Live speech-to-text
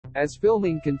As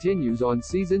filming continues on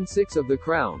Season 6 of The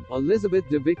Crown, Elizabeth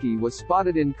Debicki was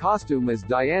spotted in costume as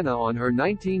Diana on her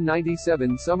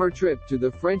 1997 summer trip to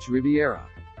the French Riviera.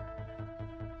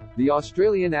 The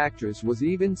Australian actress was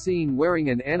even seen wearing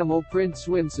an animal print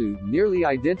swimsuit nearly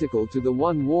identical to the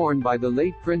one worn by the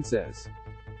late princess.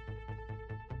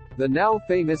 The now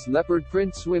famous leopard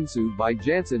print swimsuit by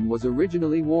Jantzen was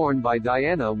originally worn by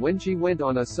Diana when she went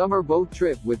on a summer boat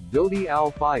trip with Dodi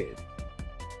al-Fayed.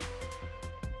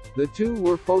 The two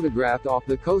were photographed off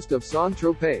the coast of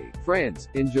Saint-Tropez, France,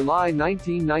 in July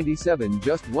 1997,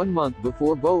 just 1 month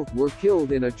before both were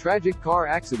killed in a tragic car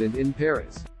accident in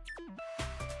Paris.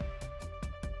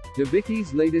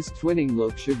 Debicki's latest twinning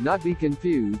look should not be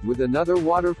confused with another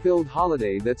water-filled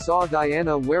holiday that saw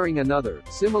Diana wearing another,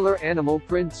 similar animal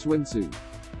print swimsuit.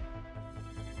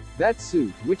 That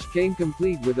suit, which came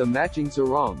complete with a matching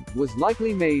sarong, was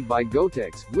likely made by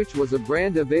Gotex, which was a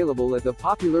brand available at the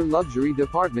popular luxury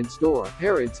department store,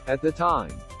 Harrods, at the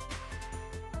time.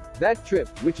 That trip,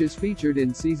 which is featured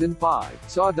in Season 5,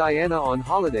 saw Diana on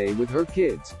holiday with her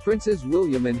kids, Princes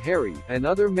William and Harry, and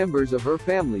other members of her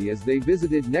family as they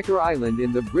visited Necker Island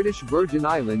in the British Virgin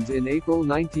Islands in April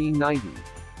 1990.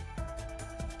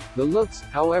 The looks,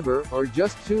 however, are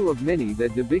just two of many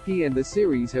that Debicki and the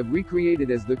series have recreated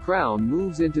as The Crown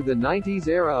moves into the 90s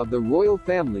era of the royal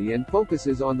family and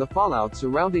focuses on the fallout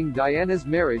surrounding Diana's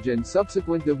marriage and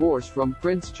subsequent divorce from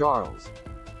Prince Charles.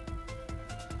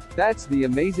 That's the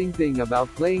amazing thing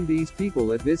about playing these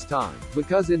people at this time,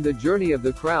 because in the journey of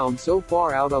The Crown so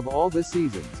far out of all the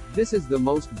seasons, this is the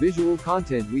most visual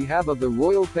content we have of the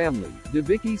royal family,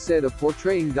 Debicki said of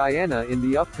portraying Diana in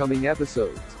the upcoming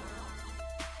episodes.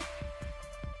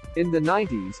 In the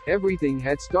 90s, everything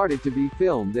had started to be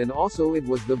filmed, and also it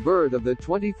was the birth of the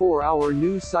 24-hour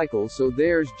news cycle, so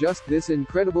there's just this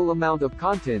incredible amount of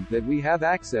content that we have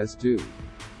access to.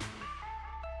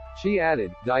 She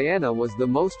added, Diana was the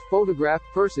most photographed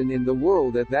person in the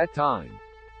world at that time.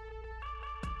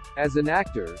 As an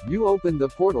actor, you open the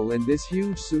portal and this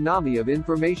huge tsunami of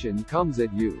information comes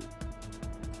at you.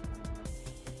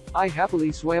 I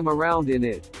happily swam around in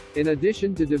it. In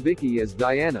addition to Debicki as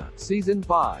Diana, Season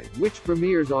 5, which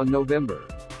premieres on November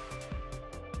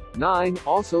 9,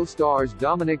 also stars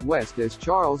Dominic West as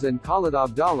Charles and Khaled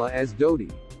Abdallah as Dodi.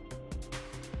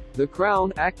 The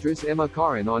Crown actress Emma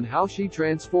Corrin on how she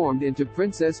transformed into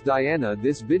Princess Diana.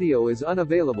 This video is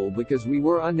unavailable because we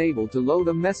were unable to load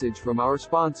a message from our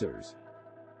sponsors.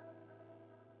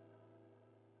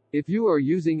 If you are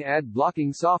using ad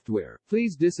blocking software,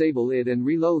 please disable it and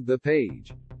reload the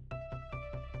page.